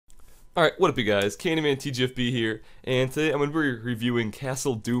Alright, what up you guys, CandyManTGFB here, and today I'm going to be reviewing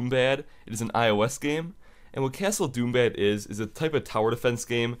Castle Doombad. It is an iOS game, and what Castle Doombad is a type of tower defense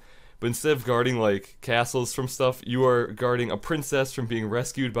game, but instead of guarding like castles from stuff, you are guarding a princess from being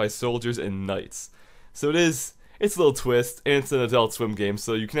rescued by soldiers and knights. So it's a little twist, and it's an Adult Swim game,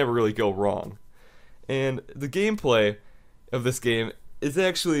 so you can never really go wrong. And the gameplay of this game is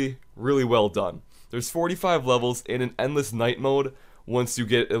actually really well done. There's 45 levels and an endless night mode once you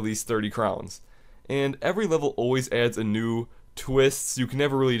get at least 30 crowns. And every level always adds a new twist, so you can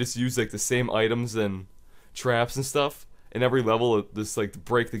never really just use like the same items and traps and stuff. And every level, just like to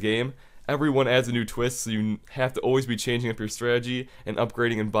break the game, everyone adds a new twist, so you have to always be changing up your strategy and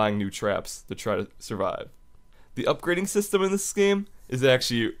upgrading and buying new traps to try to survive. The upgrading system in this game is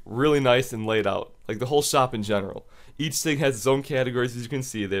actually really nice and laid out, like the whole shop in general. Each thing has its own categories, as you can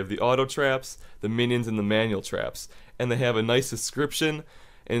see. They have the auto traps, the minions, and the manual traps. And they have a nice description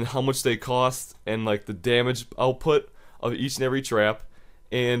and how much they cost and like the damage output of each and every trap.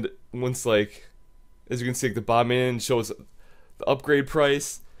 And once like, as you can see, like the bottom end shows the upgrade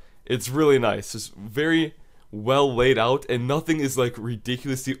price. It's really nice. It's very well laid out, and nothing is like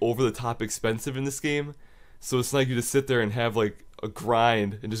ridiculously over the top expensive in this game. So it's not like you just sit there and have like a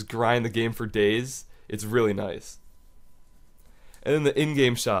grind and just grind the game for days. It's really nice. And then the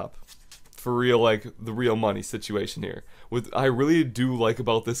in-game shop, for real, like the real money situation here. What I really do like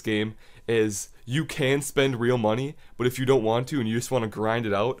about this game is you can spend real money, but if you don't want to and you just want to grind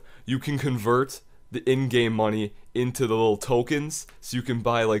it out, you can convert the in-game money into the little tokens, so you can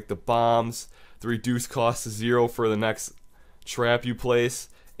buy like the bombs, the reduced cost to 0 for the next trap you place,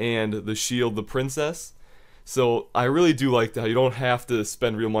 and the shield the princess. So I really do like that. You don't have to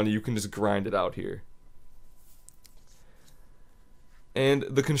spend real money, you can just grind it out here. And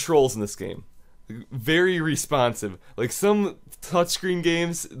the controls in this game, very responsive. Like some touchscreen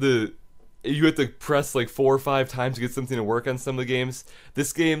games, you have to press like 4 or 5 times to get something to work on some of the games.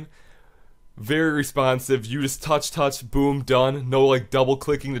 This game, very responsive. You just touch, boom, done. No like double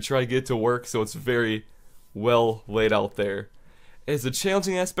clicking to try to get it to work, so it's very well laid out there. As a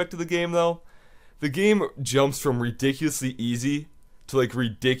challenging aspect of the game though, the game jumps from ridiculously easy to like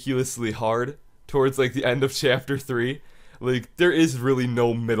ridiculously hard towards like the end of chapter 3. Like, there is really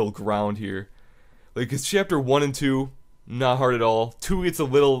no middle ground here. Like, it's chapter 1 and 2, not hard at all. 2 gets a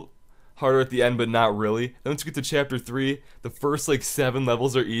little harder at the end, but not really. Then once you get to chapter 3, the first, like, 7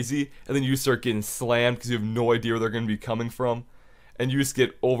 levels are easy, and then you start getting slammed because you have no idea where they're going to be coming from. And you just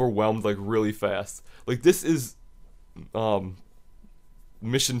get overwhelmed, like, really fast. Like, this is,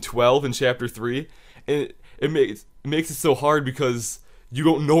 mission 12 in chapter 3, and it makes it so hard because you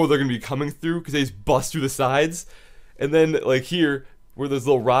don't know where they're going to be coming through because they just bust through the sides. And then, like here, where there's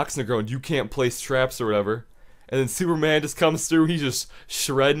little rocks in the ground, you can't place traps or whatever. And then Superman just comes through, he's just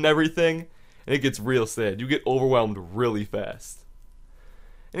shredding everything, and it gets real sad. You get overwhelmed really fast.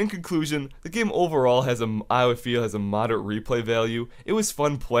 And in conclusion, the game overall I would feel, has a moderate replay value. It was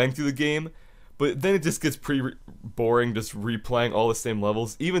fun playing through the game, but then it just gets pretty boring just replaying all the same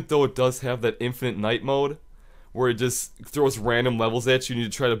levels, even though it does have that infinite night mode, where it just throws random levels at you and you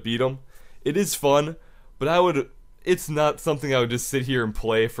need to try to beat them. It is fun, but it's not something I would just sit here and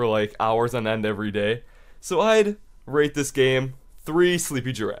play for like hours on end every day. So I'd rate this game 3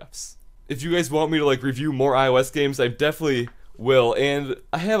 sleepy giraffes. If you guys want me to like review more iOS games, I definitely will. And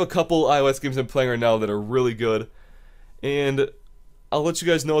I have a couple iOS games I'm playing right now that are really good. And I'll let you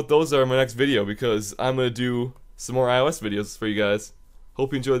guys know what those are in my next video, because I'm going to do some more iOS videos for you guys.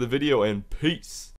 Hope you enjoyed the video, and peace.